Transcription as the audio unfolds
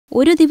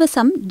ഒരു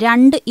ദിവസം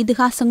രണ്ട്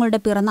ഇതിഹാസങ്ങളുടെ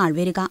പിറന്നാൾ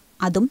വരിക,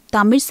 അതും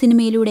തമിഴ്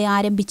സിനിമയിലൂടെ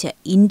ആരംഭിച്ച്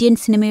ഇന്ത്യൻ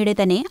സിനിമയുടെ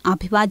തന്നെ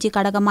അഭിവാജ്യ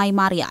ഘടകമായി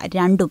മാറിയ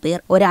രണ്ടുപേർ.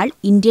 ഒരാൾ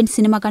ഇന്ത്യൻ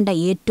സിനിമ കണ്ട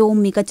ഏറ്റവും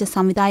മികച്ച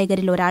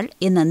സംവിധായകരിൽ ഒരാൾ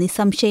എന്ന്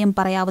നിസ്സംശയം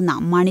പറയാവുന്ന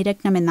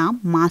മണിരത്നം എന്ന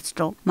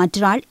മാസ്ട്രോ.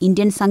 മറ്റൊരാൾ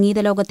ഇന്ത്യൻ സംഗീത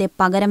ലോകത്തെ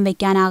പകരം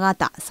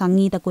വയ്ക്കാനാകാത്ത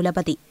സംഗീത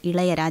കുലപതി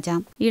ഇളയരാജ.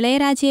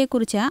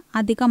 ഇളയരാജയെക്കുറിച്ച്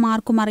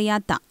അധികമാർക്കും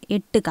അറിയാത്ത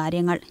 8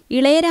 കാര്യങ്ങൾ.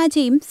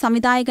 ഇളയരാജയും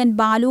സംവിധായകൻ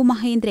ബാലു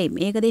മഹേന്ദ്രയും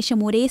ഏകദേശം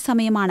ഒരേ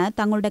സമയമാണ്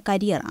തങ്ങളുടെ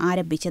കരിയർ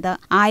ആരംഭിച്ചത്.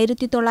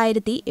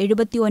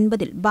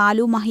 1979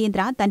 ബാലു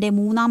മഹേന്ദ്ര തന്റെ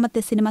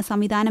 3ാമത്തെ സിനിമ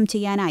സംവിധാനം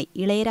ചെയ്യാനായി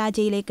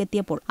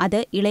ഇളയരാജയിലേക്കെത്തിയപ്പോൾ അത്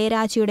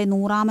ഇളയരാജയുടെ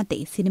 100ാമത്തെ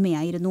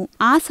സിനിമയായിരുന്നു.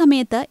 ആ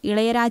സമയത്ത്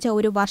ഇളയരാജ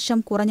ഒരു വർഷം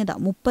കുറഞ്ഞത്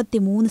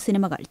 33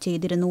 സിനിമകൾ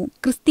ചെയ്തിരുന്നു.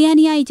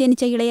 ക്രിസ്ത്യാനിയായി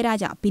ജനിച്ച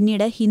ഇളയരാജ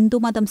പിന്നീട്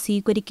ഹിന്ദുമതം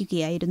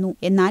സ്വീകരിക്കുകയായിരുന്നു.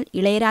 എന്നാൽ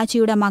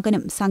ഇളയരാജയുടെ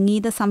മകനും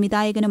സംഗീത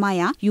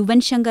സംവിധായകനുമായ യുവൻ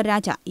ശങ്കർ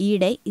രാജ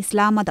ഈയിടെ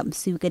ഇസ്ലാം മതം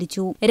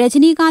സ്വീകരിച്ചു.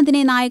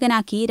 രജനീകാന്തിനെ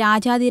നായകനാക്കി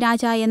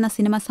രാജാതിരാജ എന്ന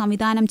സിനിമ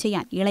സംവിധാനം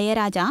ചെയ്യാൻ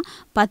ഇളയരാജ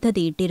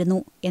പദ്ധതിയിട്ടിരുന്നു.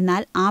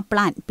 എന്നാൽ ആ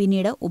പ്ലാൻ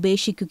പിന്നീട്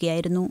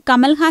ഉപേക്ഷിക്കുകയായിരുന്നു.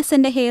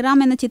 കമൽഹാസന്റെ ഹേറാം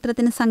എന്ന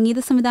ചിത്രത്തിന് സംഗീത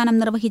സംവിധാനം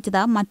നിർവഹിച്ചത്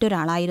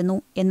മറ്റൊരാളായിരുന്നു.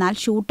 എന്നാൽ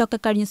ഷൂട്ടൊക്കെ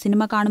കഴിഞ്ഞ്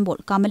സിനിമ കാണുമ്പോൾ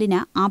കമലിന്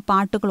ആ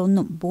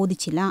പാട്ടുകളൊന്നും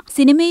ബോധിച്ചില്ല.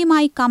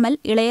 സിനിമയുമായി കമൽ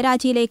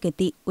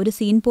ഇളയരാജയിലേക്കെത്തി. ഒരു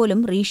സീൻ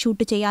പോലും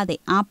റീഷൂട്ട് ചെയ്യാതെ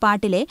ആ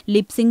പാട്ടിലെ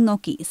ലിപ്സിംഗ്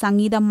നോക്കി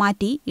സംഗീതം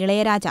മാറ്റി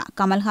ഇളയരാജ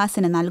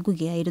കമൽഹാസന്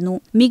നൽകുകയായിരുന്നു.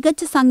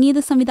 മികച്ച സംഗീത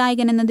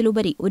സംവിധായകൻ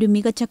എന്നതിലുപരി ഒരു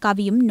മികച്ച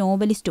കവിയും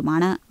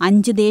നോവലിസ്റ്റുമാണ്.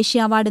 5 ദേശീയ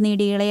അവാർഡ്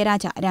നേടിയ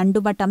ഇളയരാജ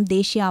 2 വട്ടം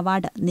ദേശീയ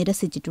അവാർഡ്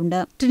നിരസിച്ചിട്ടുണ്ട്.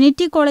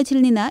 ട്രിനിറ്റി കോളേജിൽ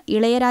നിന്ന്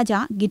ഇളയരാജ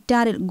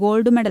ഗിറ്റാറിൽ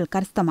ഗോൾഡ് മെഡൽ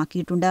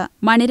കരസ്ഥമാക്കിയിട്ടുണ്ട്.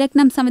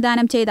 മണിരത്നം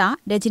സംവിധാനം ചെയ്ത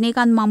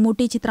രജനീകാന്ത്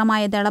മമ്മൂട്ടി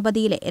ചിത്രമായ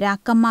ദളപതിയിലെ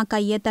രാക്കമ്മ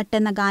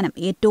കയ്യെത്തട്ടെന്ന ഗാനം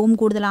ഏറ്റവും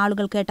കൂടുതൽ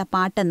ആളുകൾ കേട്ട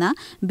പാട്ടെന്ന്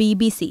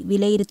BBC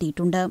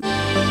വിലയിരുത്തിയിട്ടുണ്ട്.